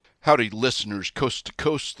Howdy, listeners, coast to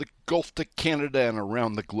coast, the Gulf to Canada, and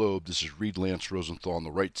around the globe. This is Reed Lance Rosenthal on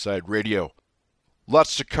the Right Side Radio.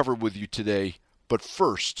 Lots to cover with you today, but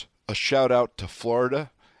first, a shout out to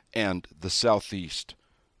Florida and the Southeast.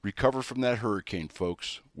 Recover from that hurricane,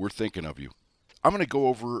 folks. We're thinking of you. I'm going to go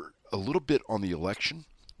over a little bit on the election,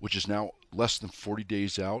 which is now less than 40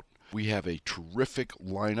 days out. We have a terrific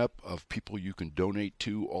lineup of people you can donate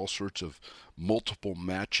to, all sorts of multiple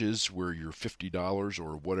matches where your $50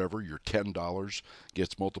 or whatever, your $10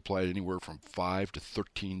 gets multiplied anywhere from 5 to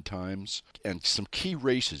 13 times. And some key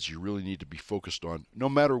races you really need to be focused on no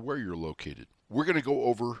matter where you're located. We're going to go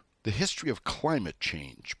over the history of climate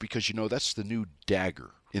change because, you know, that's the new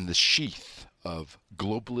dagger in the sheath of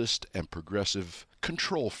globalist and progressive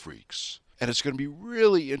control freaks. And it's going to be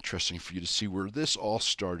really interesting for you to see where this all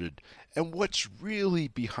started and what's really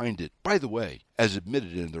behind it, by the way, as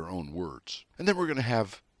admitted in their own words. And then we're going to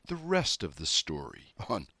have the rest of the story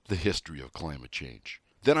on the history of climate change.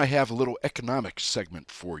 Then I have a little economics segment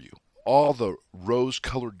for you. All the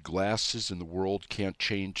rose-colored glasses in the world can't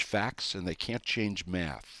change facts, and they can't change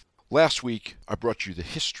math. Last week, I brought you the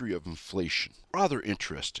history of inflation. Rather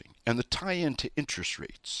interesting. And the tie-in to interest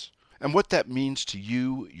rates. And what that means to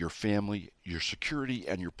you, your family, your security,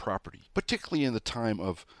 and your property, particularly in the time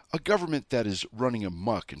of a government that is running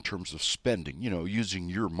amok in terms of spending, using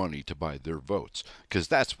your money to buy their votes, because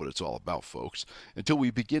that's what it's all about, folks, until we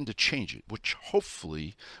begin to change it, which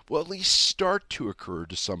hopefully will at least start to occur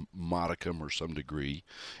to some modicum or some degree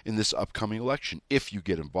in this upcoming election, if you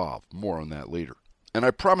get involved. More on that later. And I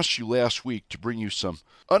promised you last week to bring you some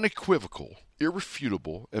unequivocal,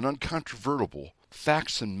 irrefutable, and uncontrovertible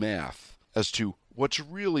facts and math as to what's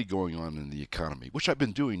really going on in the economy, which I've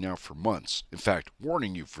been doing now for months. In fact,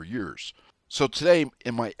 warning you for years. So today,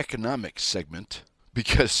 in my economics segment,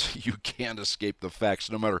 because you can't escape the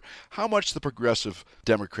facts, no matter how much the progressive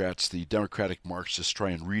Democrats, the Democratic Marxists, try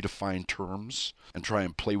and redefine terms and try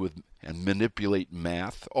and play with and manipulate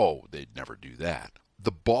math. Oh, they'd never do that.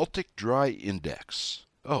 The Baltic Dry Index.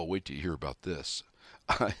 Oh, wait till you hear about this.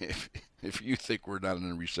 If you think we're not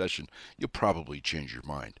in a recession, you'll probably change your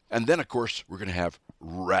mind. And then, of course, we're going to have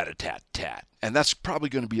rat-a-tat-tat. And that's probably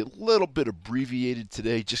going to be a little bit abbreviated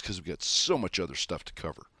today just because we've got so much other stuff to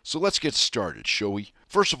cover. So let's get started, shall we?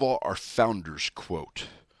 First of all, our founder's quote.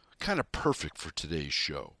 Kind of perfect for today's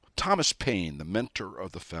show. Thomas Paine, the mentor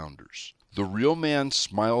of the founders. The real man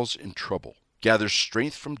smiles in trouble, gathers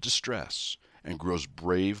strength from distress, and grows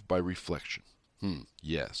brave by reflection.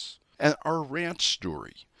 Yes. And our ranch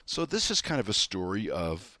story. So this is kind of a story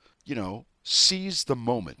of, seize the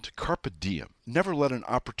moment, carpe diem. Never let an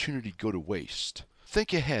opportunity go to waste.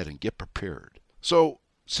 Think ahead and get prepared. So,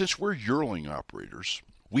 since we're yearling operators,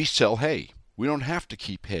 we sell hay. We don't have to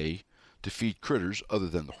keep hay to feed critters other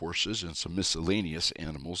than the horses and some miscellaneous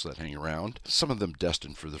animals that hang around, some of them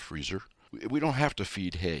destined for the freezer. We don't have to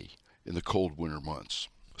feed hay in the cold winter months.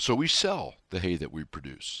 So we sell the hay that we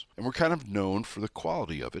produce. And we're kind of known for the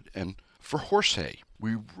quality of it and for horse hay.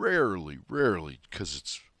 We rarely,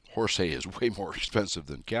 because horse hay is way more expensive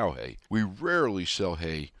than cow hay, we rarely sell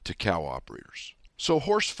hay to cow operators. So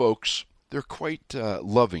horse folks, they're quite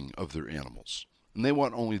loving of their animals, and they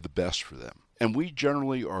want only the best for them. And we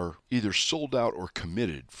generally are either sold out or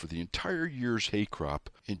committed for the entire year's hay crop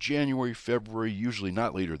in January, February, usually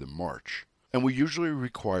not later than March. And we usually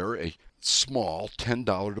require a small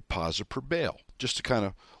 $10 deposit per bale, just to kind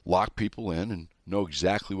of lock people in and know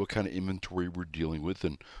exactly what kind of inventory we're dealing with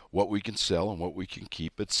and what we can sell and what we can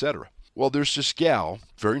keep, etc. Well, there's this gal,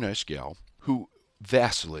 very nice gal, who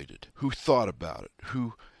vacillated, who thought about it,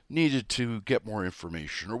 who needed to get more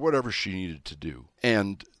information or whatever she needed to do.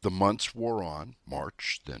 And the months wore on,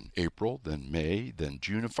 March, then April, then May, then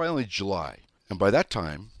June, and finally July. And by that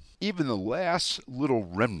time, even the last little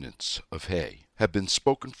remnants of hay have been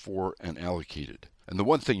spoken for and allocated. And the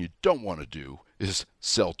one thing you don't want to do is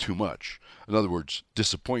sell too much. In other words,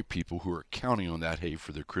 disappoint people who are counting on that hay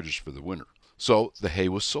for their critters for the winter. So the hay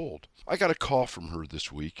was sold. I got a call from her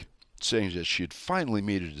this week saying that she had finally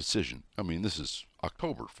made a decision. I mean, this is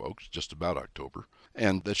October, folks, just about October.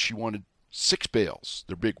 And that she wanted 6 bales.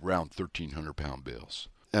 They're big, round 1,300-pound bales.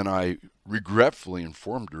 And I regretfully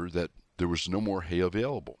informed her that there was no more hay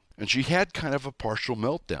available. And she had kind of a partial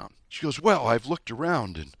meltdown. She goes, well, I've looked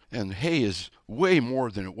around and hay is way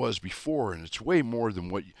more than it was before, and it's way more than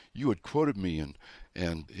what you had quoted me,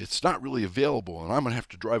 and it's not really available, and I'm going to have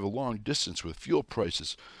to drive a long distance with fuel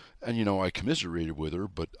prices. And, I commiserated with her,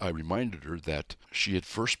 but I reminded her that she had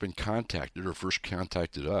first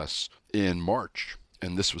contacted us in March,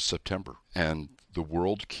 and this was September. And the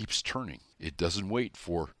world keeps turning. It doesn't wait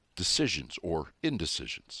for decisions or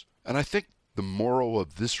indecisions. And I think The moral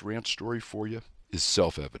of this rant story for you is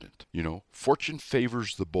self-evident. Fortune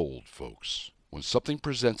favors the bold, folks. When something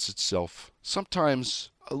presents itself, sometimes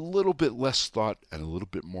a little bit less thought and a little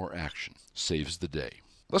bit more action saves the day.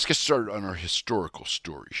 Let's get started on our historical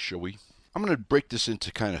story, shall we? I'm going to break this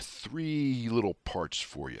into kind of three little parts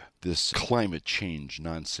for you. This climate change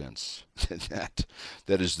nonsense. that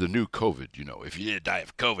is the new COVID. If you didn't die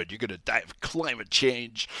of COVID, you're going to die of climate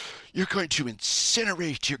change. You're going to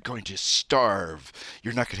incinerate. You're going to starve.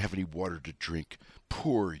 You're not going to have any water to drink.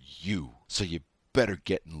 Poor you. So you better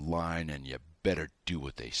get in line and you better do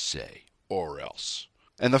what they say, or else.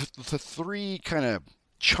 And the three kind of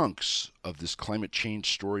chunks of this climate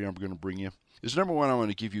change story I'm going to bring you is, number one, I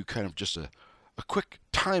want to give you kind of just a quick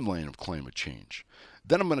timeline of climate change.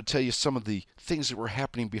 Then I'm going to tell you some of the things that were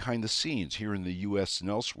happening behind the scenes here in the U.S. and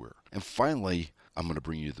elsewhere. And finally, I'm going to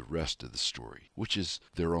bring you the rest of the story, which is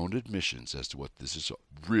their own admissions as to what this is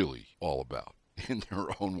really all about. In their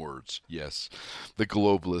own words, yes, the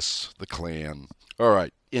globalists, the Klan. All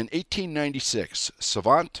right, in 1896,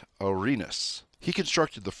 Savant Arrhenius, he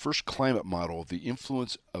constructed the first climate model of the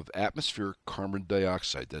influence of atmospheric carbon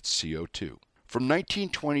dioxide, that's CO2. From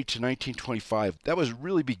 1920 to 1925, that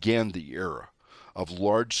really began the era of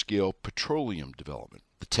large-scale petroleum development.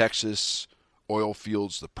 The Texas oil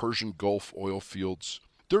fields, the Persian Gulf oil fields.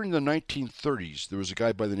 During the 1930s, there was a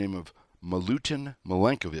guy by the name of Milutin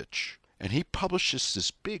Milankovitch, and he publishes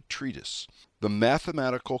this big treatise, The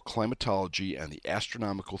Mathematical Climatology and the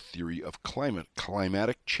Astronomical Theory of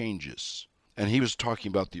Climatic Changes. And he was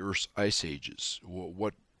talking about the Earth's ice ages,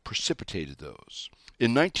 what precipitated those.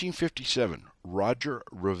 In 1957, Roger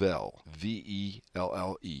Revelle,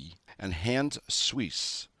 V-E-L-L-E, and Hans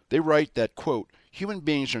Suisse, they write that, quote, human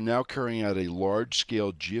beings are now carrying out a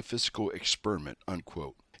large-scale geophysical experiment,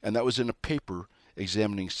 unquote. And that was in a paper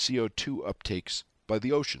examining CO2 uptakes by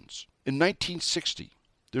the oceans. In 1960,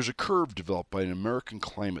 there's a curve developed by an American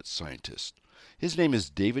climate scientist. His name is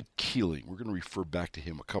David Keeling. We're going to refer back to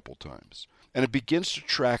him a couple times. And it begins to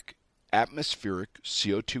track atmospheric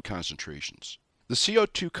CO2 concentrations. The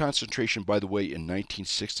CO2 concentration, by the way, in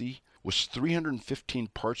 1960 was 315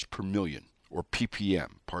 parts per million, or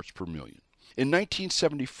ppm, parts per million. In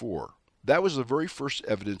 1974, that was the very first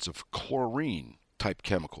evidence of chlorine-type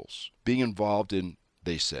chemicals being involved in,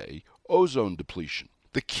 they say, ozone depletion.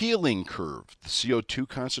 The Keeling curve, the CO2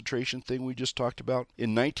 concentration thing we just talked about,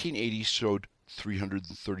 in 1980 showed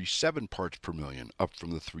 337 parts per million, up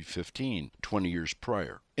from the 315 20 years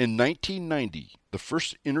prior. In 1990, the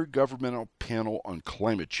first Intergovernmental Panel on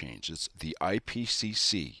Climate Change, it's the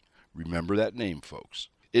IPCC, remember that name, folks.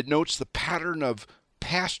 It notes the pattern of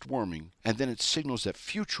past warming, and then it signals that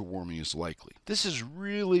future warming is likely. This is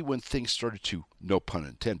really when things started to, no pun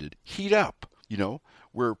intended, heat up,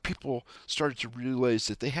 where people started to realize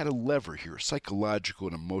that they had a lever here, a psychological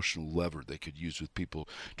and emotional lever they could use with people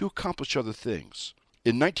to accomplish other things.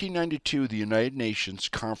 In 1992, the United Nations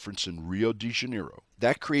Conference in Rio de Janeiro,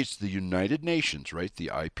 that creates the United Nations, right, the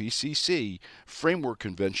IPCC, Framework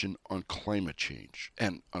Convention on Climate Change.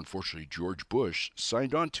 And unfortunately, George Bush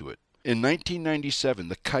signed on to it. In 1997,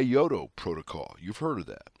 the Kyoto Protocol, you've heard of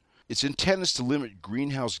that. Its intent is to limit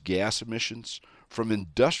greenhouse gas emissions from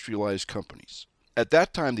industrialized companies. At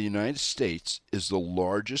that time, the United States is the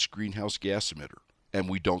largest greenhouse gas emitter, and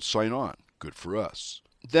we don't sign on. Good for us.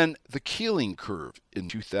 Then the Keeling curve in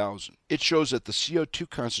 2000. It shows that the CO2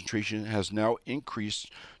 concentration has now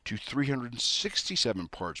increased to 367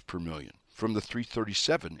 parts per million from the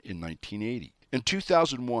 337 in 1980. In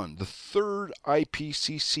 2001, the third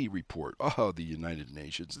IPCC report, the United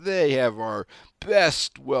Nations, they have our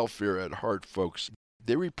best welfare at heart, folks.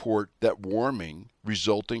 They report that warming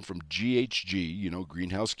resulting from GHG,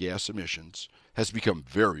 greenhouse gas emissions, has become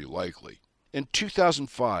very likely. In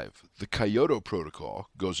 2005, the Kyoto Protocol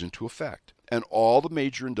goes into effect, and all the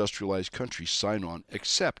major industrialized countries sign on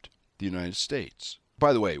except the United States.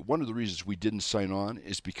 By the way, one of the reasons we didn't sign on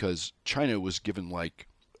is because China was given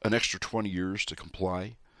an extra 20 years to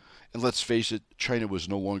comply. And let's face it, China was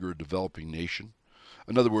no longer a developing nation.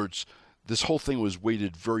 In other words, this whole thing was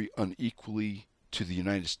weighted very unequally to the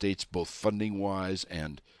United States, both funding-wise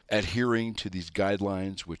and adhering to these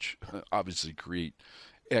guidelines, which obviously create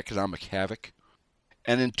economic havoc.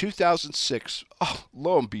 And in 2006,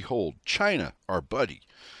 lo and behold, China, our buddy,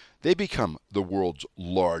 they become the world's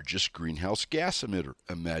largest greenhouse gas emitter.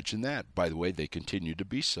 Imagine that. By the way, they continue to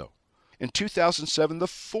be so. In 2007, the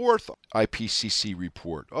fourth IPCC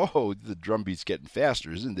report. The drumbeat's getting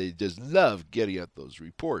faster, isn't it? They just love getting at those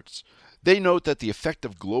reports. They note that the effect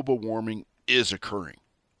of global warming is occurring.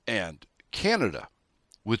 And Canada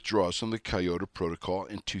withdraws from the Kyoto Protocol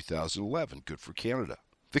in 2011. Good for Canada.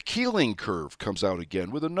 The Keeling curve comes out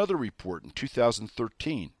again with another report in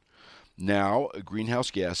 2013. Now,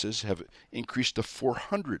 greenhouse gases have increased to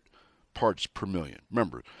 400 parts per million.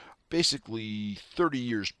 Remember, basically 30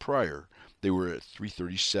 years prior, they were at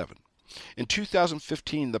 337. In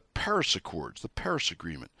 2015, the Paris Accords, the Paris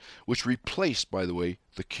Agreement, which replaced, by the way,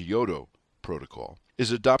 the Kyoto Protocol,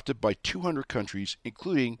 is adopted by 200 countries,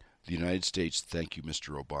 including the United States. Thank you,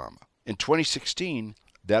 Mr. Obama. In 2016,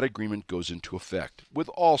 that agreement goes into effect with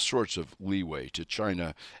all sorts of leeway to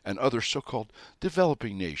China and other so-called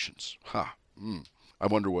developing nations. I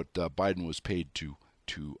wonder what Biden was paid to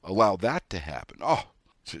allow that to happen. Oh,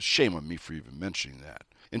 it's a shame on me for even mentioning that.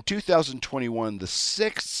 In 2021, the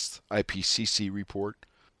sixth IPCC report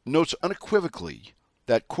notes unequivocally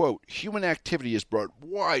that, quote, human activity has brought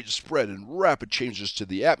widespread and rapid changes to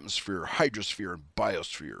the atmosphere, hydrosphere, and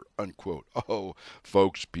biosphere, unquote. Oh,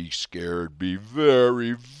 folks, be scared. Be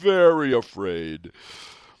very, very afraid.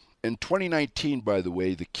 In 2019, by the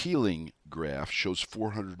way, the Keeling graph shows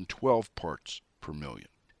 412 parts per million.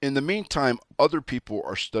 In the meantime, other people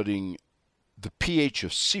are studying the pH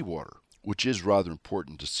of seawater, which is rather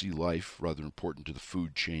important to sea life, rather important to the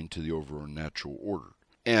food chain, to the overall natural order.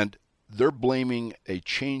 And they're blaming a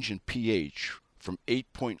change in pH from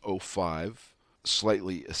 8.05,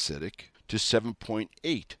 slightly acidic, to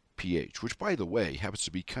 7.8 pH, which, by the way, happens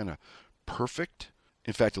to be kind of perfect.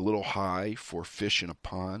 In fact, a little high for fish in a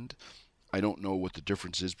pond. I don't know what the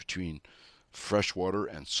difference is between freshwater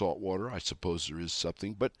and saltwater. I suppose there is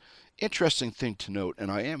something, but interesting thing to note,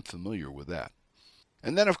 and I am familiar with that.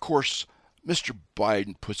 And then, of course, Mr.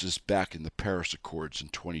 Biden puts us back in the Paris Accords in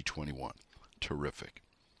 2021. Terrific.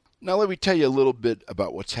 Now let me tell you a little bit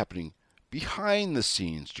about what's happening behind the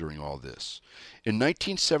scenes during all this. In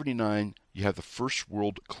 1979, you have the First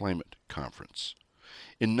World Climate Conference.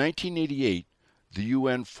 In 1988, the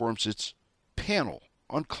UN forms its panel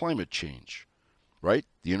on climate change, right?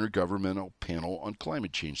 The Intergovernmental Panel on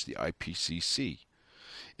Climate Change, the IPCC.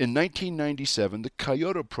 In 1997, the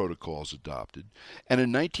Kyoto Protocol is adopted, and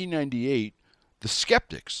in 1998, the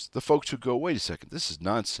skeptics, the folks who go, wait a second, this is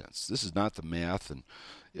nonsense. This is not the math, and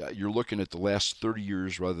you're looking at the last 30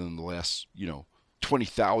 years rather than the last,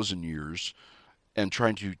 20,000 years, and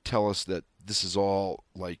trying to tell us that this is all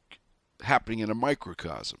like happening in a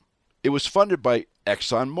microcosm. It was funded by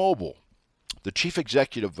ExxonMobil. The chief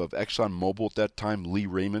executive of ExxonMobil at that time, Lee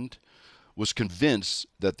Raymond, was convinced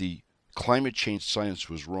that the climate change science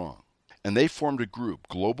was wrong. And they formed a group,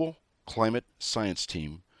 Global Climate Science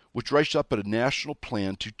Team, which writes up a national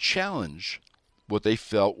plan to challenge what they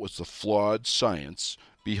felt was the flawed science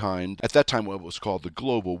behind, at that time, what was called the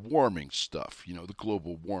global warming stuff, the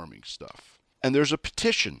global warming stuff. And there's a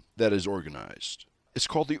petition that is organized. It's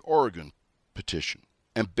called the Oregon Petition.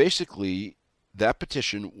 And basically, that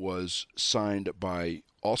petition was signed by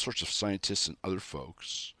all sorts of scientists and other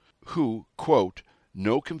folks who, quote,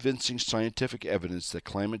 no convincing scientific evidence that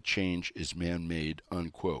climate change is man-made,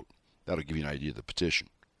 unquote. That'll give you an idea of the petition.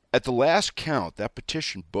 At the last count, that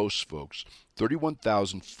petition boasts, folks,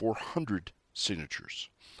 31,400 signatures.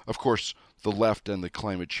 Of course, the left and the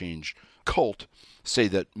climate change cult say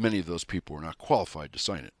that many of those people are not qualified to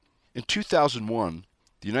sign it. In 2001,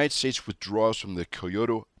 the United States withdraws from the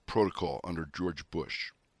Kyoto Protocol under George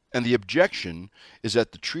Bush. And the objection is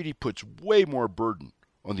that the treaty puts way more burden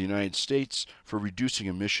on the United States for reducing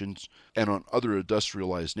emissions and on other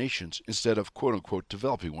industrialized nations instead of quote-unquote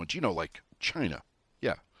developing ones, like China.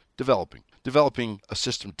 Yeah, developing a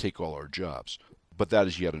system to take all our jobs. But that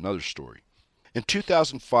is yet another story. In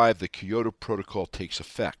 2005, the Kyoto Protocol takes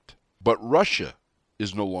effect, but Russia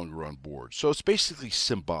is no longer on board, so it's basically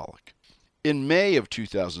symbolic. In May of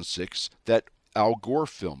 2006, that Al Gore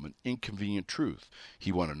film, An Inconvenient Truth,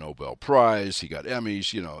 he won a Nobel Prize, he got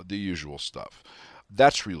Emmys, the usual stuff.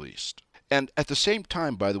 That's released. And at the same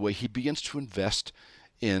time, by the way, he begins to invest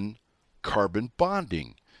in carbon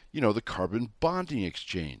bonding. The carbon bonding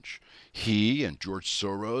exchange. He and George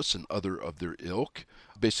Soros and other of their ilk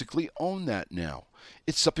basically own that now.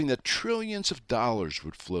 It's something that trillions of dollars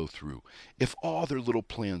would flow through if all their little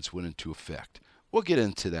plans went into effect. We'll get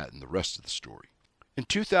into that in the rest of the story. In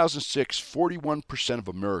 2006, 41% of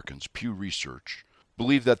Americans, Pew Research,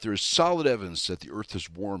 believe that there is solid evidence that the Earth is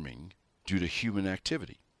warming due to human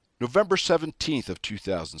activity. November 17th of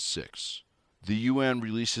 2006, the UN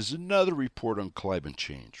releases another report on climate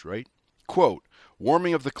change, right? Quote,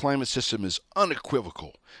 warming of the climate system is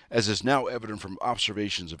unequivocal, as is now evident from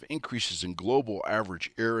observations of increases in global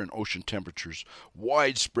average air and ocean temperatures,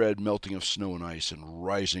 widespread melting of snow and ice, and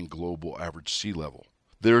rising global average sea level.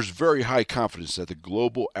 There's very high confidence that the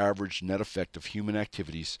global average net effect of human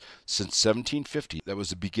activities since 1750, that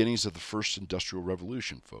was the beginnings of the first industrial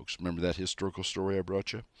revolution, folks. Remember that historical story I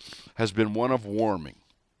brought you? Has been one of warming.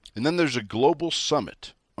 And then there's a global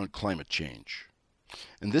summit on climate change.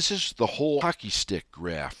 And this is the whole hockey stick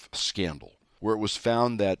graph scandal, where it was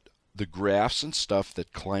found that the graphs and stuff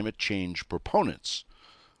that climate change proponents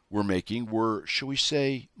were making were, shall we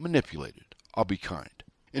say, manipulated. I'll be kind.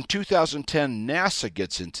 In 2010, NASA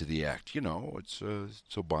gets into the act. You know, it's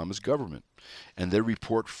Obama's government. And they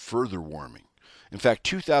report further warming. In fact,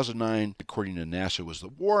 2009, according to NASA, was the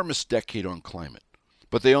warmest decade on climate.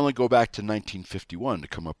 But they only go back to 1951 to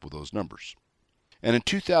come up with those numbers. And in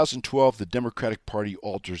 2012, the Democratic Party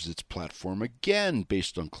alters its platform again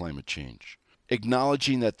based on climate change,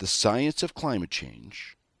 acknowledging that the science of climate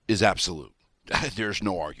change is absolute. There's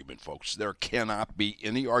no argument, folks. There cannot be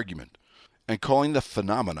any argument. And calling the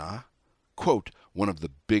phenomena, quote, one of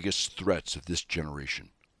the biggest threats of this generation,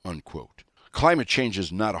 unquote. Climate change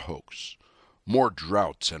is not a hoax. More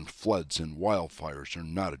droughts and floods and wildfires are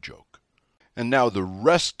not a joke. And now the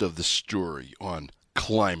rest of the story on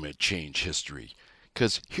climate change history.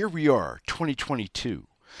 Because here we are, 2022,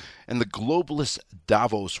 and the globalist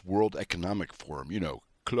Davos World Economic Forum, you know,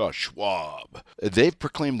 Klaus Schwab, they've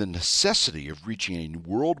proclaimed the necessity of reaching a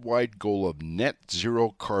worldwide goal of net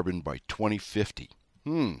zero carbon by 2050.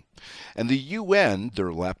 And the UN,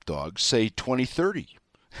 their lapdogs, say 2030.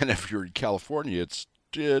 And if you're in California, it's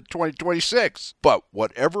 2026. But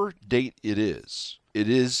whatever date it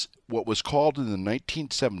is what was called in the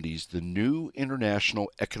 1970s the New International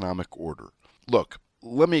Economic Order. Look,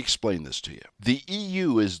 let me explain this to you. The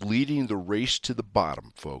EU is leading the race to the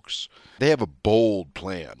bottom, folks. They have a bold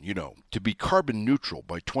plan, you know, to be carbon neutral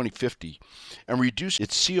by 2050 and reduce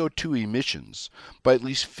its CO2 emissions by at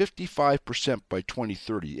least 55% by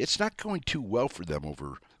 2030. It's not going too well for them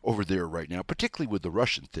over there right now, particularly with the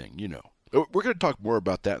Russian thing, you know. We're going to talk more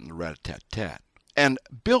about that in the rat-a-tat-tat. And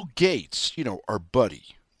Bill Gates, you know, our buddy,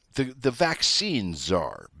 the vaccine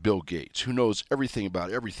czar, Bill Gates, who knows everything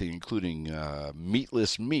about everything, including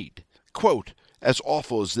meatless meat. Quote, as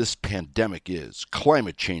awful as this pandemic is,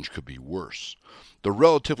 climate change could be worse. The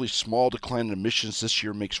relatively small decline in emissions this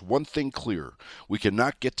year makes one thing clear. We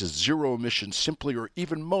cannot get to zero emissions simply or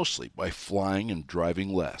even mostly by flying and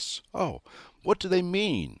driving less. Oh, what do they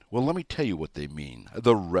mean? Well, let me tell you what they mean.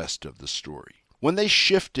 The rest of the story. When they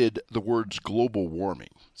shifted the words global warming,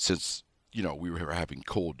 since you know, we were having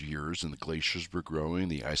cold years and the glaciers were growing,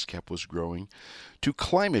 the ice cap was growing, to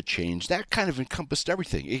climate change, that kind of encompassed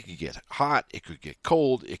everything. It could get hot, it could get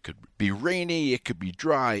cold, it could be rainy, it could be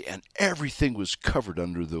dry, and everything was covered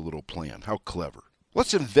under their little plan. How clever.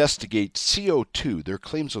 Let's investigate CO2, their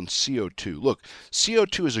claims on CO2. Look,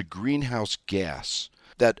 CO2 is a greenhouse gas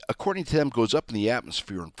that, according to them, goes up in the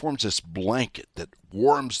atmosphere and forms this blanket that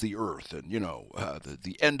warms the earth, and, you know,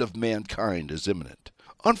 the end of mankind is imminent.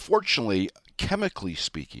 Unfortunately, chemically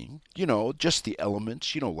speaking, you know, just the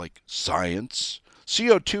elements, you know, like science,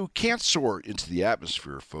 CO2 can't soar into the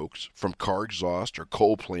atmosphere, folks, from car exhaust or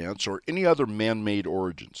coal plants or any other man-made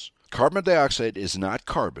origins. Carbon dioxide is not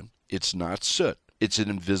carbon, it's not soot. It's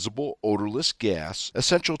an invisible, odorless gas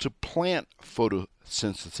essential to plant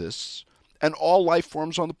photosynthesis and all life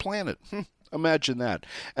forms on the planet. Imagine that.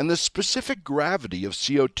 And the specific gravity of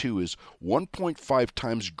CO2 is 1.5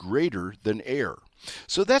 times greater than air.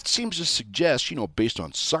 So that seems to suggest, you know, based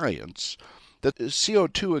on science, that the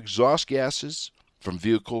CO2 exhaust gases from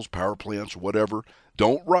vehicles, power plants, whatever,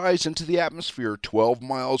 don't rise into the atmosphere 12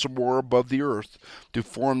 miles or more above the Earth to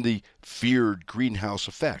form the feared greenhouse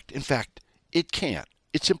effect. In fact, it can't.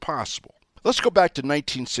 It's impossible. Let's go back to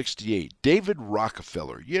 1968. David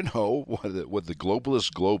Rockefeller, you know, what the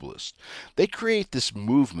globalist. They create this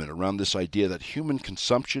movement around this idea that human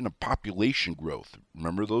consumption and population growth,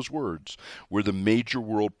 remember those words, were the major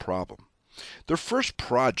world problem. Their first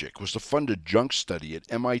project was to fund a junk study at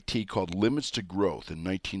MIT called Limits to Growth in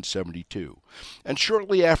 1972. And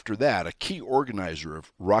shortly after that, a key organizer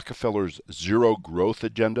of Rockefeller's zero growth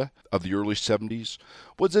agenda of the early 70s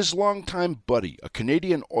was his longtime buddy, a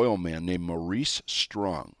Canadian oil man named Maurice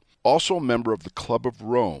Strong, also a member of the Club of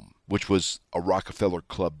Rome, which was a Rockefeller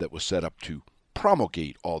club that was set up to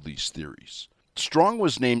promulgate all these theories. Strong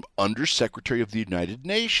was named Under-Secretary of the United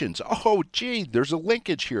Nations. Oh, gee, there's a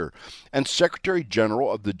linkage here. And Secretary General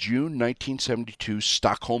of the June 1972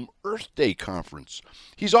 Stockholm Earth Day Conference.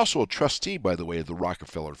 He's also a trustee, by the way, of the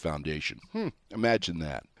Rockefeller Foundation. Imagine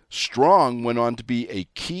that. Strong went on to be a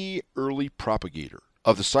key early propagator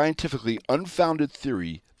of the scientifically unfounded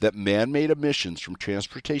theory that man-made emissions from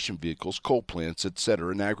transportation vehicles, coal plants, etc.,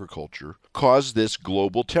 and agriculture cause this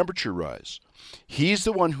global temperature rise. He's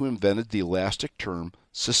the one who invented the elastic term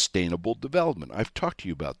sustainable development. I've talked to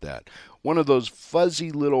you about that. One of those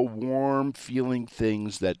fuzzy little warm-feeling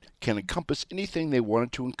things that can encompass anything they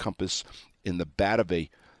wanted to encompass in the bat of a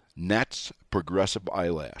gnat's progressive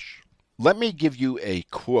eyelash. Let me give you a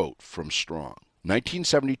quote from Strong.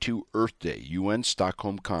 1972 Earth Day, UN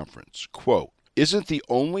Stockholm Conference. Quote, "Isn't the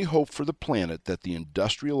only hope for the planet that the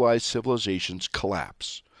industrialized civilizations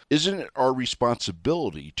collapse? Isn't it our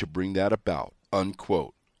responsibility to bring that about?"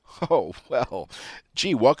 Unquote. Oh, well,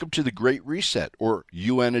 gee, welcome to the Great Reset, or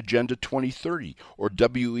UN Agenda 2030, or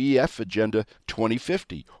WEF Agenda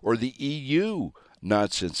 2050, or the EU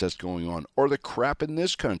nonsense that's going on, or the crap in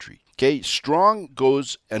this country. Okay, Strong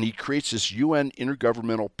goes and he creates this UN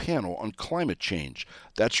Intergovernmental Panel on Climate Change.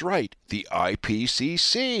 That's right, the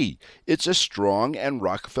IPCC. It's a Strong and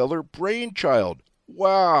Rockefeller brainchild.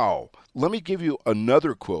 Wow. Let me give you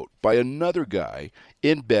another quote by another guy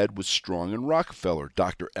in bed with Strong and Rockefeller,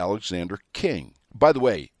 Dr. Alexander King. By the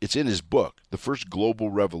way, it's in his book, The First Global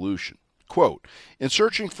Revolution. Quote, "In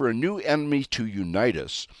searching for a new enemy to unite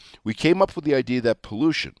us, we came up with the idea that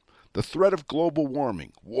pollution, the threat of global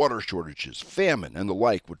warming, water shortages, famine, and the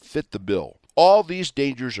like would fit the bill. All these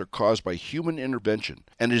dangers are caused by human intervention,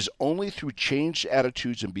 and it is only through changed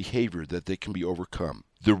attitudes and behavior that they can be overcome.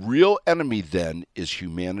 The real enemy, then, is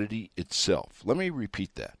humanity itself." Let me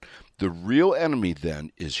repeat that. The real enemy,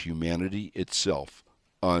 then, is humanity itself.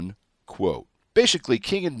 Unquote. Basically,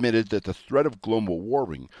 King admitted that the threat of global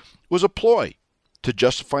warming was a ploy to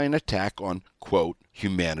justify an attack on, quote,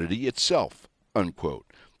 humanity itself, unquote.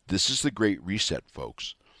 This is the Great Reset,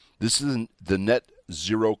 folks. This is the net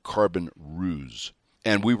zero carbon ruse.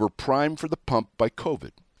 And we were primed for the pump by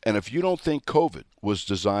COVID. And if you don't think COVID was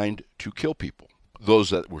designed to kill people,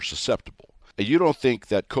 those that were susceptible, and you don't think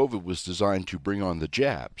that COVID was designed to bring on the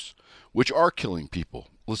jabs, which are killing people,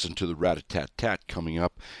 listen to the rat-a-tat-tat coming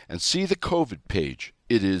up and see the COVID page.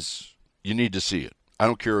 You need to see it. I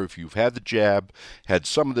don't care if you've had the jab, had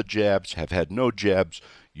some of the jabs, have had no jabs,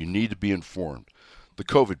 you need to be informed. The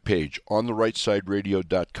COVID page on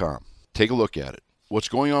therightsideradio.com. Take a look at it. What's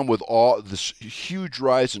going on with all this huge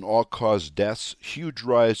rise in all-cause deaths, huge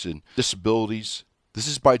rise in disabilities. This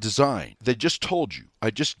is by design. They just told you.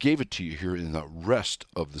 I just gave it to you here in the rest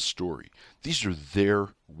of the story. These are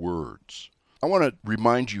their words. I want to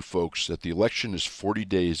remind you folks that the election is 40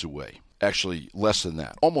 days away. Actually, less than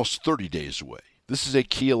that. Almost 30 days away. This is a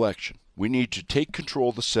key election. We need to take control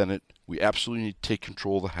of the Senate. We absolutely need to take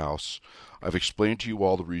control of the House. I've explained to you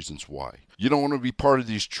all the reasons why. You don't want to be part of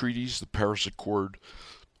these treaties, the Paris Accord,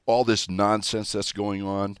 all this nonsense that's going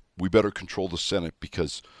on. We better control the Senate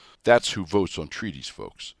because that's who votes on treaties,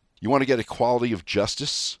 folks. You want to get equality of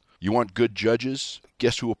justice? You want good judges?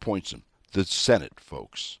 Guess who appoints them? The Senate,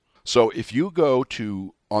 folks. So if you go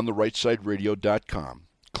to ontherightsideradio.com,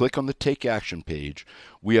 click on the Take Action page,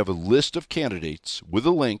 we have a list of candidates with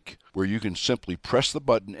a link where you can simply press the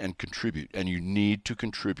button and contribute, and you need to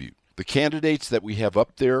contribute. The candidates that we have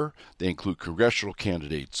up there, they include congressional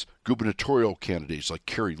candidates, gubernatorial candidates like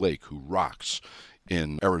Kari Lake, who rocks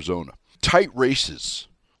in Arizona, tight races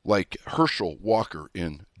like Herschel Walker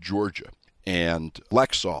in Georgia, and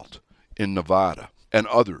Laxalt in Nevada, and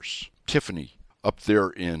others, Tiffany up there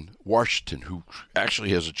in Washington, who actually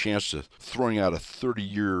has a chance of throwing out a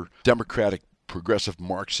 30-year Democratic progressive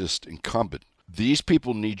Marxist incumbent. These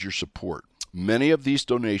people need your support. Many of these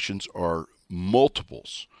donations are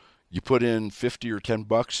multiples. You put in $50 or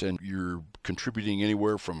 $10 and you're contributing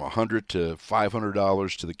anywhere from $100 to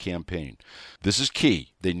 $500 to the campaign. This is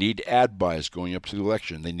key. They need ad buys going up to the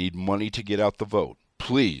election. They need money to get out the vote.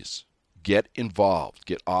 Please get involved.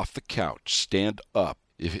 Get off the couch. Stand up.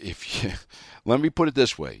 If you, let me put it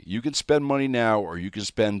this way. You can spend money now or you can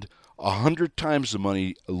spend 100 times the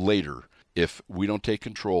money later if we don't take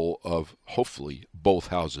control of, hopefully, both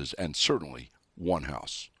houses and certainly one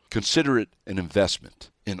house. Consider it an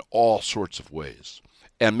investment in all sorts of ways.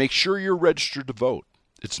 And make sure you're registered to vote.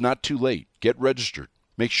 It's not too late. Get registered.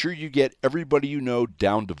 Make sure you get everybody you know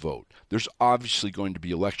down to vote. There's obviously going to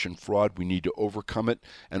be election fraud. We need to overcome it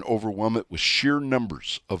and overwhelm it with sheer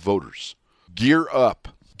numbers of voters. Gear up.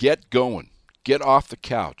 Get going. Get off the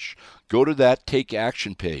couch. Go to that Take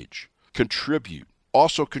Action page. Contribute.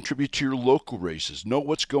 Also contribute to your local races. Know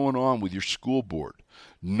what's going on with your school board.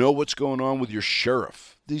 Know what's going on with your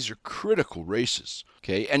sheriff. These are critical races,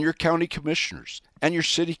 okay? And your county commissioners and your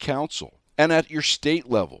city council and at your state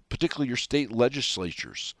level, particularly your state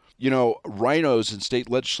legislatures. Rhinos in state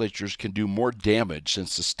legislatures can do more damage,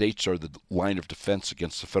 since the states are the line of defense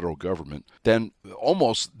against the federal government, than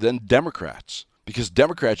Democrats. Because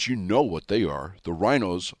Democrats, you know what they are. The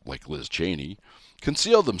rhinos, like Liz Cheney,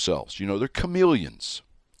 conceal themselves. They're chameleons.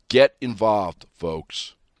 Get involved,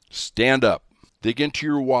 folks. Stand up. Dig into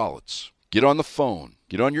your wallets. Get on the phone.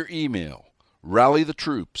 Get on your email. Rally the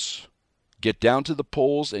troops. Get down to the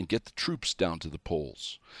polls and get the troops down to the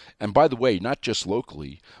polls. And by the way, not just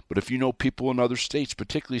locally, but if you know people in other states,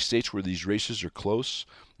 particularly states where these races are close,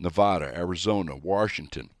 Nevada, Arizona,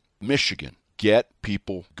 Washington, Michigan, get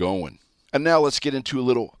people going. And now let's get into a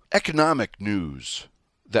little economic news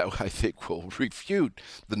that I think will refute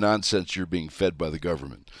the nonsense you're being fed by the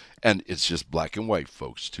government. And it's just black and white,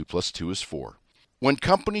 folks. 2 + 2 is 4. When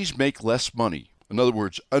companies make less money, in other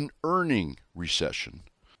words, an earning recession,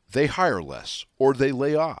 they hire less, or they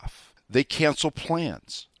lay off. They cancel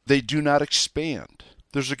plans. They do not expand.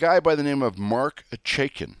 There's a guy by the name of Mark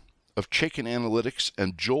Chaikin of Chaikin Analytics,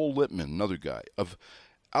 and Joel Lippman, another guy, of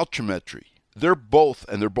Altimetry. They're both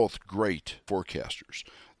great forecasters.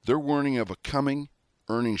 They're warning of a coming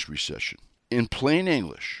earnings recession. In plain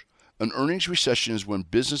English, an earnings recession is when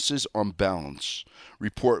businesses on balance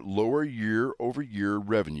report lower year-over-year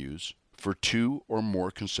revenues for 2 or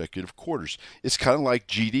more consecutive quarters. It's kind of like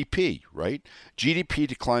GDP, right? GDP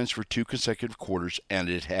declines for 2 consecutive quarters, and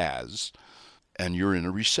it has, and you're in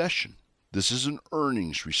a recession. This is an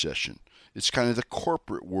earnings recession. It's kind of the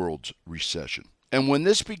corporate world's recession. And when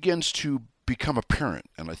this begins to become apparent,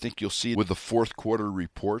 and I think you'll see with the fourth quarter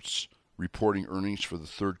reports, reporting earnings for the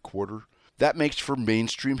third quarter, that makes for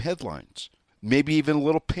mainstream headlines, maybe even a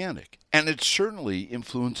little panic. And it certainly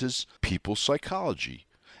influences people's psychology.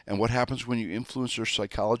 And what happens when you influence their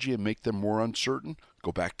psychology and make them more uncertain?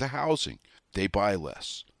 Go back to housing. They buy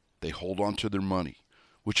less. They hold on to their money,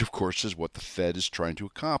 which of course is what the Fed is trying to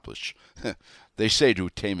accomplish. They say to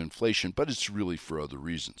tame inflation, but it's really for other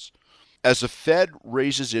reasons. As the Fed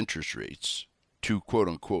raises interest rates to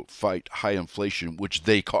quote-unquote fight high inflation, which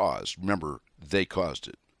they caused, remember, they caused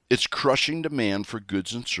it, it's crushing demand for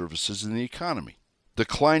goods and services in the economy.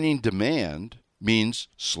 Declining demand means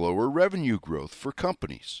slower revenue growth for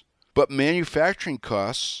companies. But manufacturing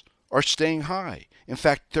costs are staying high. In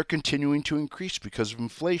fact, they're continuing to increase because of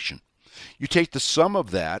inflation. You take the sum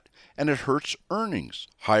of that, and it hurts earnings.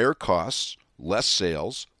 Higher costs, less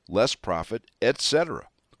sales, less profit, etc.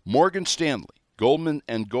 Morgan Stanley, Goldman,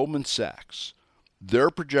 and Goldman Sachs, they're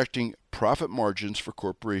projecting profit margins for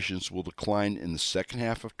corporations will decline in the second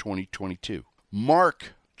half of 2022.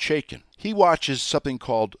 Mark Chaikin, he watches something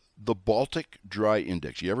called the Baltic Dry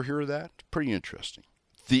Index. You ever hear of that? Pretty interesting.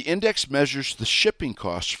 The index measures the shipping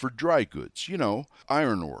costs for dry goods.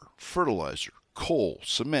 Iron ore, fertilizer, coal,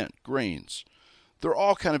 cement, grains. They're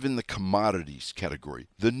all kind of in the commodities category.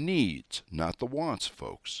 The needs, not the wants,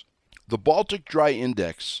 folks. The Baltic Dry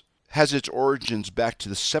Index has its origins back to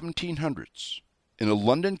the 1700s in a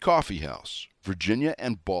London coffee house, Virginia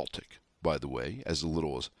and Baltic, by the way, as a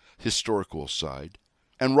little historical aside.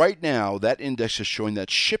 And right now, that index is showing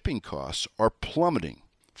that shipping costs are plummeting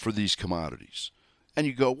for these commodities. And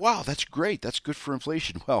you go, wow, that's great. That's good for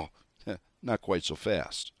inflation. Well, not quite so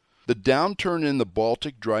fast. The downturn in the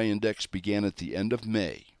Baltic Dry Index began at the end of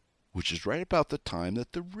May, which is right about the time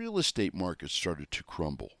that the real estate market started to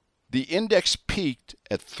crumble. The index peaked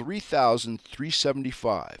at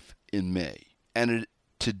 3,375 in May, and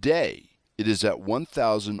today it is at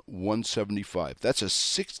 1,175. That's a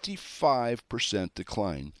 65%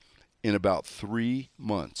 decline in about 3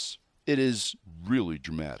 months. It is really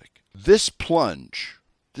dramatic. This plunge,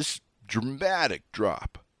 this dramatic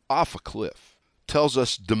drop off a cliff, tells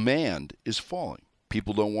us demand is falling.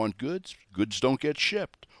 People don't want goods, goods don't get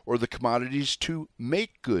shipped, or the commodities to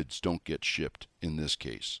make goods don't get shipped in this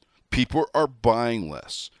case. People are buying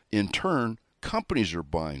less. In turn, companies are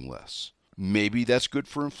buying less. Maybe that's good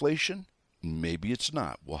for inflation. Maybe it's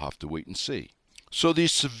not. We'll have to wait and see. So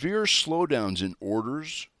these severe slowdowns in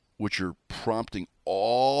orders, which are prompting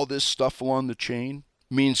all this stuff along the chain,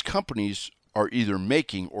 means companies are either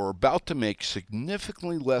making or about to make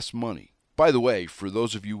significantly less money. By the way, for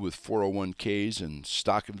those of you with 401ks and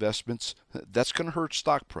stock investments, that's going to hurt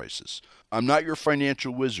stock prices. I'm not your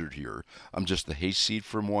financial wizard here. I'm just the hayseed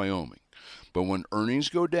from Wyoming. But when earnings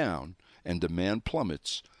go down and demand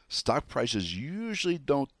plummets, stock prices usually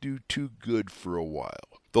don't do too good for a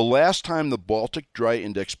while. The last time the Baltic Dry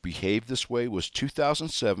Index behaved this way was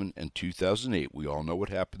 2007 and 2008. We all know what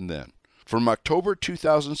happened then. From October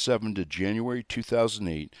 2007 to January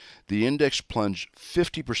 2008, the index plunged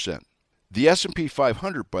 50%. The S&P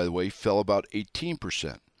 500, by the way, fell about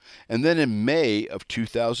 18%. And then in May of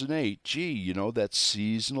 2008, that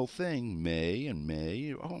seasonal thing, May,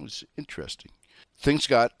 it's interesting. Things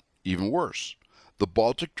got even worse. The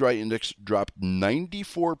Baltic Dry Index dropped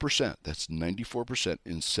 94%. That's 94%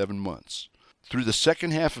 in 7 months. Through the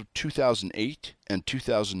second half of 2008 and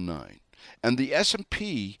 2009. And the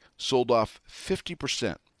S&P sold off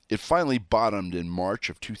 50%. It finally bottomed in March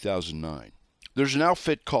of 2009. There's an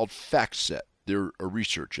outfit called FactSet. They're a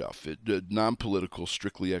research outfit, non-political,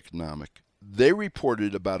 strictly economic. They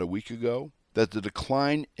reported about a week ago that the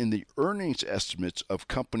decline in the earnings estimates of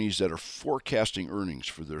companies that are forecasting earnings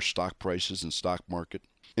for their stock prices and stock market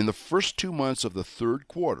in the first 2 months of the third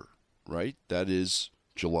quarter, right, that is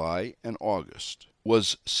July and August,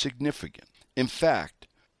 was significant. In fact,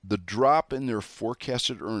 the drop in their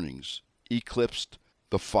forecasted earnings eclipsed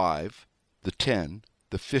the 5, the 10,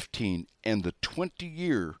 the 15, and the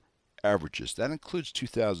 20-year averages. That includes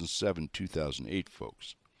 2007, 2008,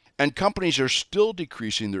 folks. And companies are still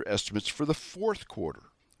decreasing their estimates for the fourth quarter,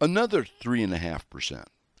 another 3.5%.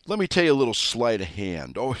 Let me tell you a little sleight of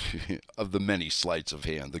hand, of the many sleights of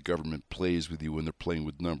hand the government plays with you when they're playing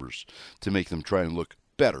with numbers to make them try and look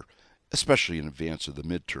better, especially in advance of the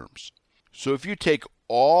midterms. So if you take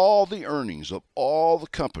all the earnings of all the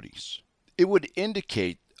companies, it would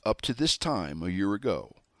indicate up to this time a year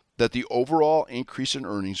ago that the overall increase in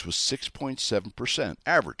earnings was 6.7%,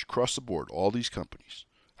 average across the board, all these companies.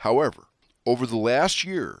 However, over the last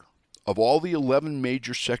year, of all the 11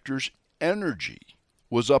 major sectors, energy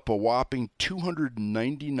was up a whopping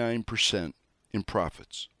 299% in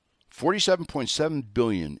profits, $47.7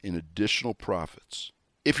 billion in additional profits.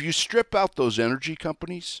 If you strip out those energy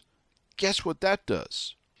companies, guess what that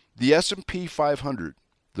does? The S&P 500,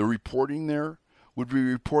 the reporting there, would be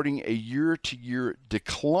reporting a year-to-year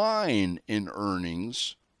decline in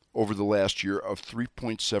earnings over the last year of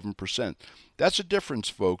 3.7%. That's a difference,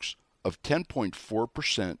 folks, of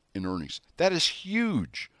 10.4% in earnings. That is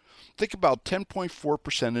huge. Think about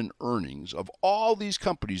 10.4% in earnings of all these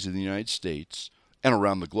companies in the United States and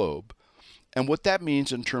around the globe, and what that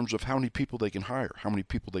means in terms of how many people they can hire, how many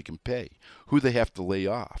people they can pay, who they have to lay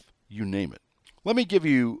off, you name it. Let me give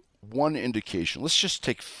you one indication. Let's just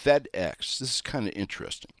take FedEx. This is kind of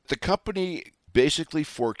interesting. The company basically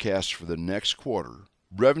forecasts for the next quarter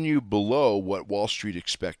revenue below what Wall Street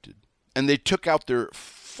expected. And they took out their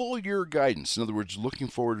full year guidance, in other words, looking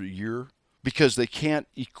forward a year, because they can't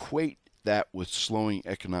equate that with slowing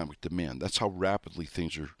economic demand. That's how rapidly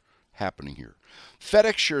things are happening here.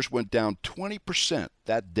 FedEx shares went down 20%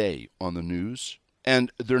 that day on the news.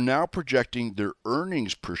 And they're now projecting their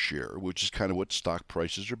earnings per share, which is kind of what stock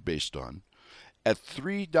prices are based on, at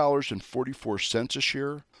 $3.44 a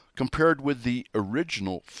share, compared with the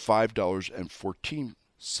original $5.14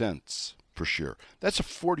 per share. That's a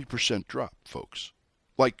 40% drop, folks,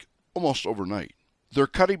 like almost overnight. They're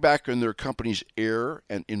cutting back on their company's air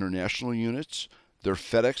and international units, their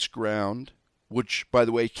FedEx Ground, which, by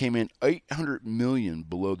the way, came in $800 million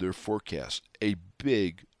below their forecast, a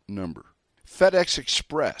big number. FedEx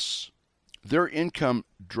Express, their income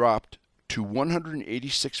dropped to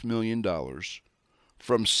 $186 million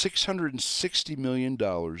from $660 million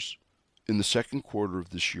in the second quarter of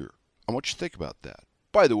this year. I want you to think about that.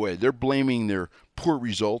 By the way, they're blaming their poor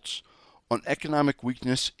results on economic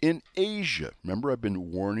weakness in Asia. Remember, I've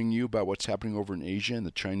been warning you about what's happening over in Asia and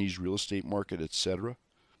the Chinese real estate market, etc.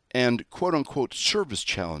 And quote-unquote service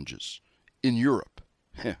challenges in Europe.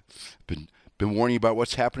 Been warning about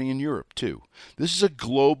what's happening in Europe, too. This is a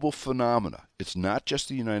global phenomena. It's not just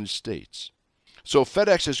the United States. So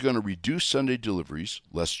FedEx is going to reduce Sunday deliveries,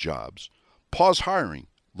 less jobs, pause hiring,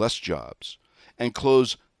 less jobs, and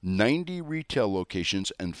close 90 retail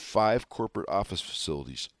locations and 5 corporate office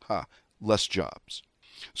facilities, less jobs.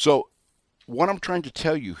 So what I'm trying to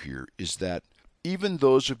tell you here is that even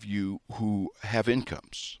those of you who have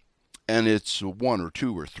incomes, and it's 1 or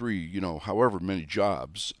 2 or 3, however many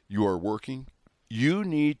jobs you are working, you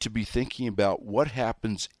need to be thinking about what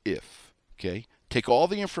happens if, okay? Take all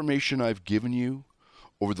the information I've given you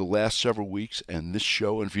over the last several weeks and this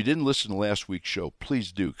show, and if you didn't listen to last week's show,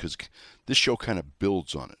 please do, because this show kind of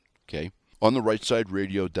builds on it, okay? On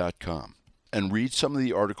therightsideradio.com, and read some of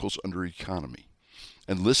the articles under economy,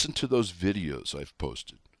 and listen to those videos I've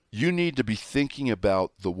posted. You need to be thinking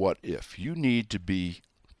about the what if. You need to be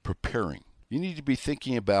preparing. You need to be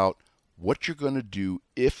thinking about what you're going to do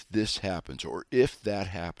if this happens or if that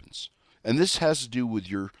happens. And this has to do with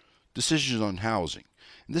your decisions on housing.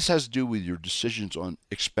 And this has to do with your decisions on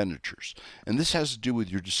expenditures. And this has to do with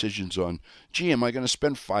your decisions on, am I going to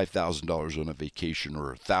spend $5,000 on a vacation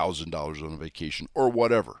or $1,000 on a vacation or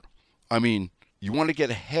whatever? I mean, you want to get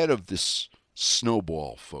ahead of this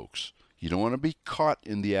snowball, folks. You don't want to be caught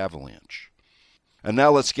in the avalanche. And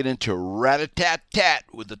now let's get into rat-a-tat-tat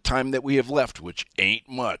with the time that we have left, which ain't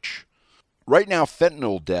much. Right now,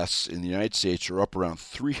 fentanyl deaths in the United States are up around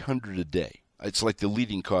 300 a day. It's like the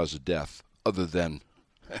leading cause of death, other than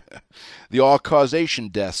the all-causation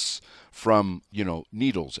deaths from,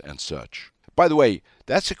 needles and such. By the way,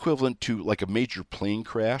 that's equivalent to like a major plane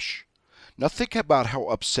crash. Now think about how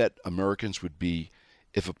upset Americans would be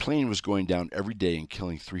if a plane was going down every day and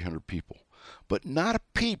killing 300 people, but not a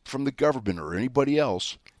peep from the government or anybody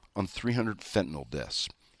else on 300 fentanyl deaths.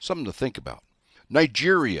 Something to think about.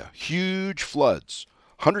 Nigeria, huge floods,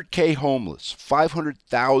 100K homeless,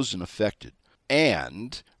 500,000 affected,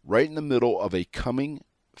 and right in the middle of a coming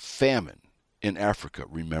famine in Africa.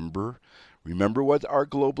 Remember what our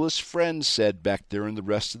globalist friends said back there in the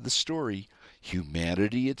rest of the story.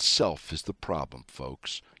 Humanity itself is the problem,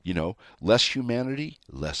 folks. Less humanity,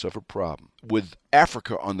 less of a problem. With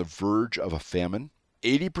Africa on the verge of a famine,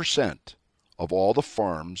 80% of all the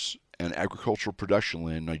farms and agricultural production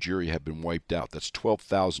land in Nigeria have been wiped out. That's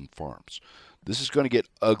 12,000 farms. This is going to get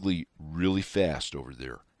ugly really fast over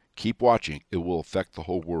there. Keep watching. It will affect the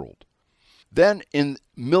whole world. Then in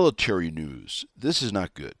military news, this is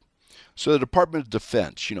not good. So the Department of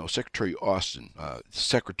Defense, Secretary Austin,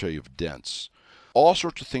 Secretary of Defense, all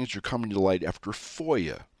sorts of things are coming to light after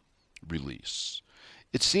FOIA release.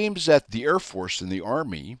 It seems that the Air Force and the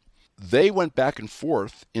Army, they went back and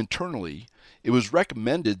forth internally. It was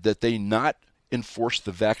recommended that they not enforce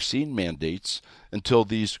the vaccine mandates until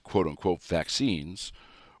these quote-unquote vaccines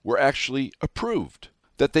were actually approved,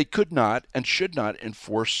 that they could not and should not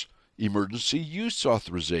enforce emergency use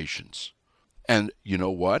authorizations. And you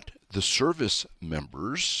know what? The service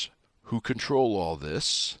members who control all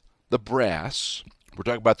this, the brass, we're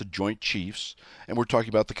talking about the Joint Chiefs, and we're talking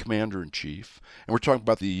about the Commander-in-Chief, and we're talking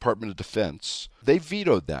about the Department of Defense, they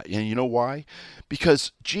vetoed that. And you know why?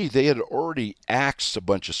 Because, they had already axed a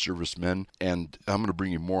bunch of servicemen, and I'm going to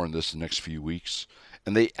bring you more on this in the next few weeks,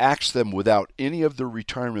 and they axed them without any of their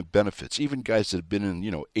retirement benefits, even guys that have been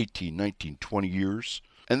in, 18, 19, 20 years.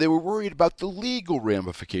 And they were worried about the legal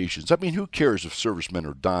ramifications. I mean, who cares if servicemen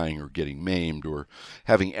are dying or getting maimed or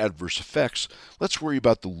having adverse effects? Let's worry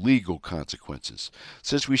about the legal consequences.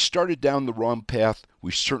 Since we started down the wrong path,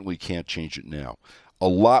 we certainly can't change it now. A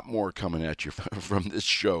lot more coming at you from this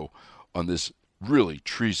show on this really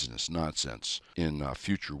treasonous nonsense in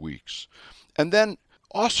future weeks. And then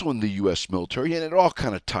also in the U.S. military, and it all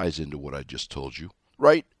kind of ties into what I just told you,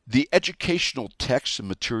 right? The educational texts and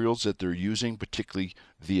materials that they're using, particularly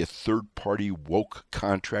via third-party woke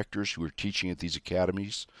contractors who are teaching at these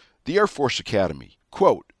academies. The Air Force Academy,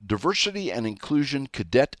 quote, Diversity and Inclusion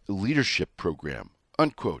Cadet Leadership Program,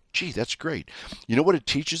 unquote. Gee, that's great. You know what it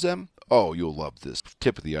teaches them? Oh, you'll love this.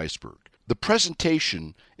 Tip of the iceberg. The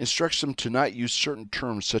presentation instructs them to not use certain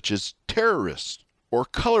terms such as terrorist or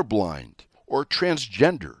colorblind or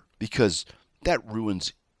transgender because that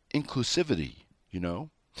ruins inclusivity,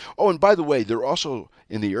 Oh, and by the way, they're also,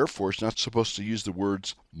 in the Air Force, not supposed to use the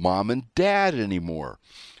words mom and dad anymore.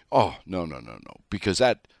 Oh, no, because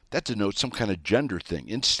that denotes some kind of gender thing.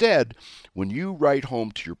 Instead, when you write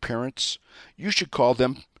home to your parents, you should call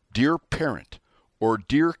them dear parent or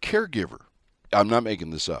dear caregiver. I'm not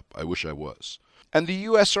making this up. I wish I was. And the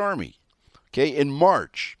U.S. Army, in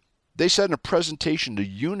March, they said in a presentation to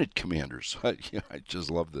unit commanders, I just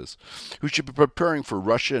love this, who should be preparing for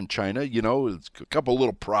Russia and China. It's a couple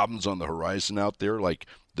little problems on the horizon out there, like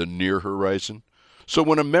the near horizon. So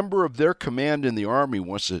when a member of their command in the Army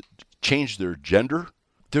wants to change their gender,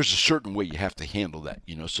 there's a certain way you have to handle that,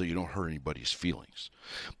 so you don't hurt anybody's feelings.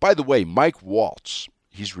 By the way, Mike Waltz,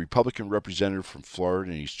 he's a Republican representative from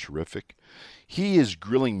Florida, and he's terrific. He is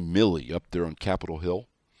grilling Milley up there on Capitol Hill,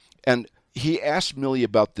 and he asked Milley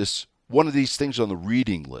about this, one of these things on the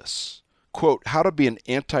reading lists. Quote, How to Be an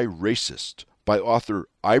Anti-Racist by author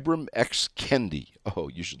Ibram X. Kendi. Oh,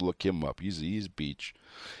 you should look him up. He's beach.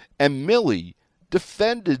 And Milley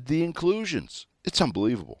defended the inclusions. It's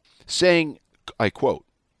unbelievable. Saying, I quote,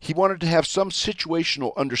 he wanted to have some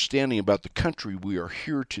situational understanding about the country we are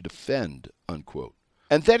here to defend, unquote.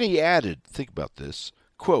 And then he added, think about this,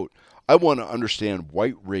 quote, I want to understand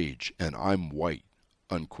white rage and I'm white,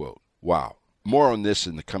 unquote. Wow. More on this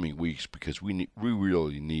in the coming weeks because we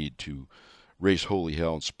really need to raise holy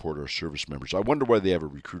hell and support our service members. I wonder why they have a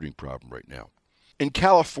recruiting problem right now. In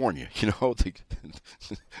California,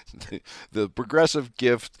 the progressive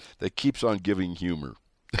gift that keeps on giving humor,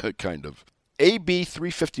 kind of. AB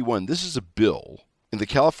 351, this is a bill in the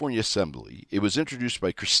California Assembly. It was introduced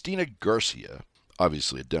by Cristina Garcia,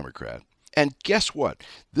 obviously a Democrat, And guess what?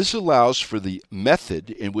 This allows for the method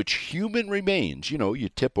in which human remains, you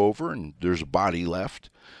tip over and there's a body left,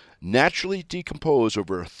 naturally decompose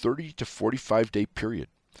over a 30 to 45 day period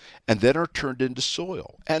and then are turned into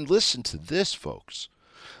soil. And listen to this, folks.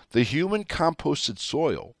 The human composted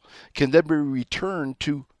soil can then be returned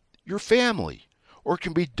to your family or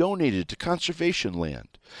can be donated to conservation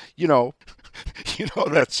land. You know, you know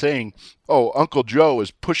that saying, oh, Uncle Joe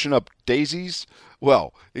is pushing up daisies?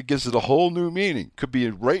 Well, it gives it a whole new meaning. Could be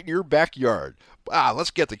right in your backyard.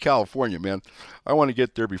 Let's get to California, man. I want to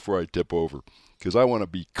get there before I tip over because I want to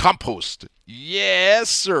be composted. Yes,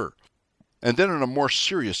 sir. And then on a more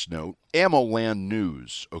serious note, AmmoLand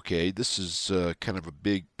News, okay? This is kind of a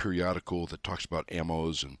big periodical that talks about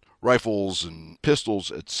ammos and rifles and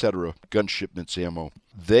pistols, etc., gun shipments, ammo.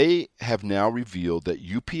 They have now revealed that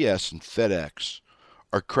UPS and FedEx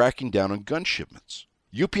are cracking down on gun shipments.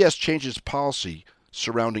 UPS changes policy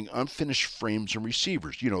surrounding unfinished frames and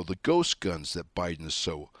receivers. The ghost guns that Biden is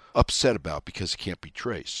so upset about because it can't be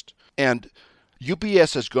traced. And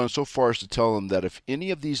UPS has gone so far as to tell them that if any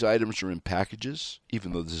of these items are in packages,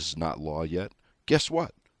 even though this is not law yet, guess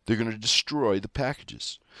what? They're going to destroy the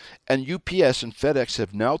packages. And UPS and FedEx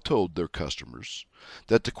have now told their customers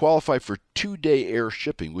that to qualify for 2-day air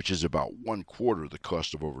shipping, which is about 1/4 the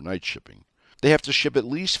cost of overnight shipping, they have to ship at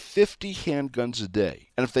least 50 handguns a day.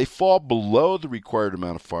 And if they fall below the required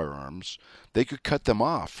amount of firearms, they could cut them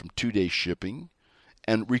off from 2-day shipping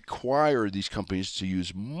and require these companies to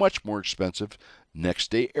use much more expensive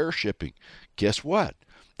next-day air shipping. Guess what?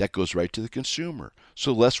 That goes right to the consumer.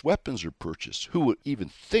 So less weapons are purchased. Who would even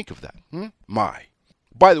think of that? My.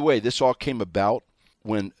 By the way, this all came about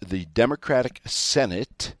when the Democratic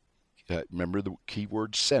Senate, remember the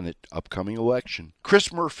keyword Senate, upcoming election,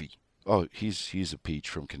 Chris Murphy, he's a peach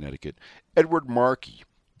from Connecticut, Edward Markey,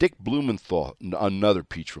 Dick Blumenthal, another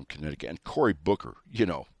peach from Connecticut, and Cory Booker,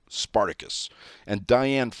 Spartacus, and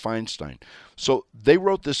Dianne Feinstein. So they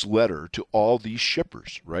wrote this letter to all these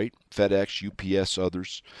shippers, right? FedEx, UPS,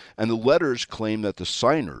 others. And the letters claim that the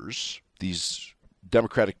signers, these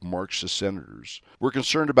Democratic Marxist senators, were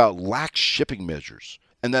concerned about lax shipping measures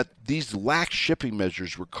and that these lax shipping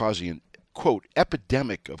measures were causing an, quote,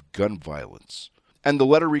 epidemic of gun violence. And the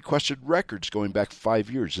letter requested records going back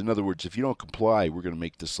 5 years. In other words, if you don't comply, we're going to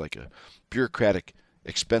make this like a bureaucratic,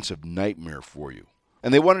 expensive nightmare for you.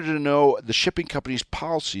 And they wanted to know the shipping company's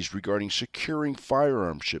policies regarding securing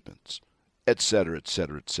firearm shipments, etc.,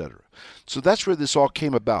 etc., etc. So that's where this all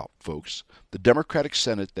came about, folks. The Democratic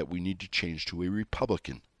Senate that we need to change to a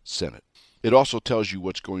Republican Senate. It also tells you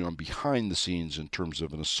what's going on behind the scenes in terms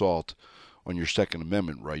of an assault on your Second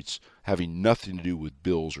Amendment rights having nothing to do with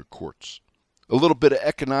bills or courts. A little bit of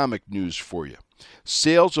economic news for you.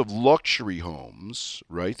 Sales of luxury homes,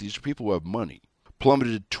 right? These are people who have money,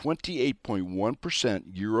 plummeted 28.1%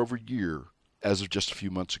 year over year as of just a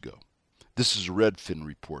few months ago. This is a Redfin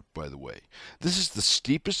report, by the way. This is the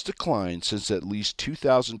steepest decline since at least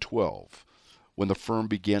 2012, when the firm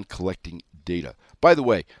began collecting data. By the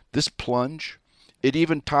way, this plunge, it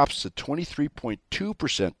even tops the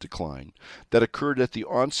 23.2% decline that occurred at the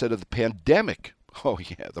onset of the pandemic. Oh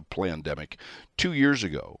yeah, the pandemic, 2 years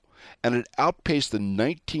ago. And it outpaced the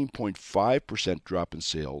 19.5% drop in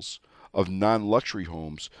sales of non-luxury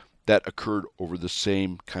homes that occurred over the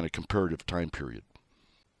same kind of comparative time period.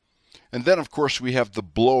 And then, of course, we have the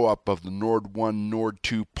blow-up of the Nord 1, Nord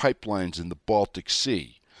 2 pipelines in the Baltic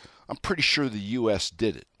Sea. I'm pretty sure the U.S.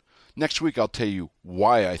 did it. Next week, I'll tell you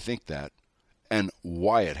why I think that and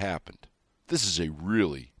why it happened. This is a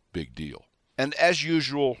really big deal. And as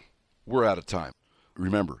usual, we're out of time.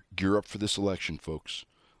 Remember, gear up for this election, folks.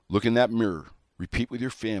 Look in that mirror. Repeat with your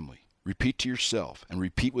family. Repeat to yourself and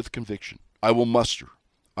repeat with conviction. I will muster.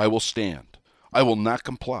 I will stand. I will not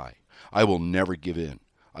comply. I will never give in.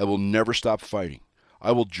 I will never stop fighting.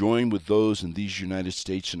 I will join with those in these United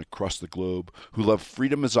States and across the globe who love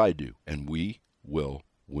freedom as I do, and we will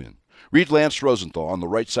win. Read Lance Rosenthal on the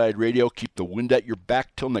Right Side Radio. Keep the wind at your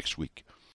back till next week.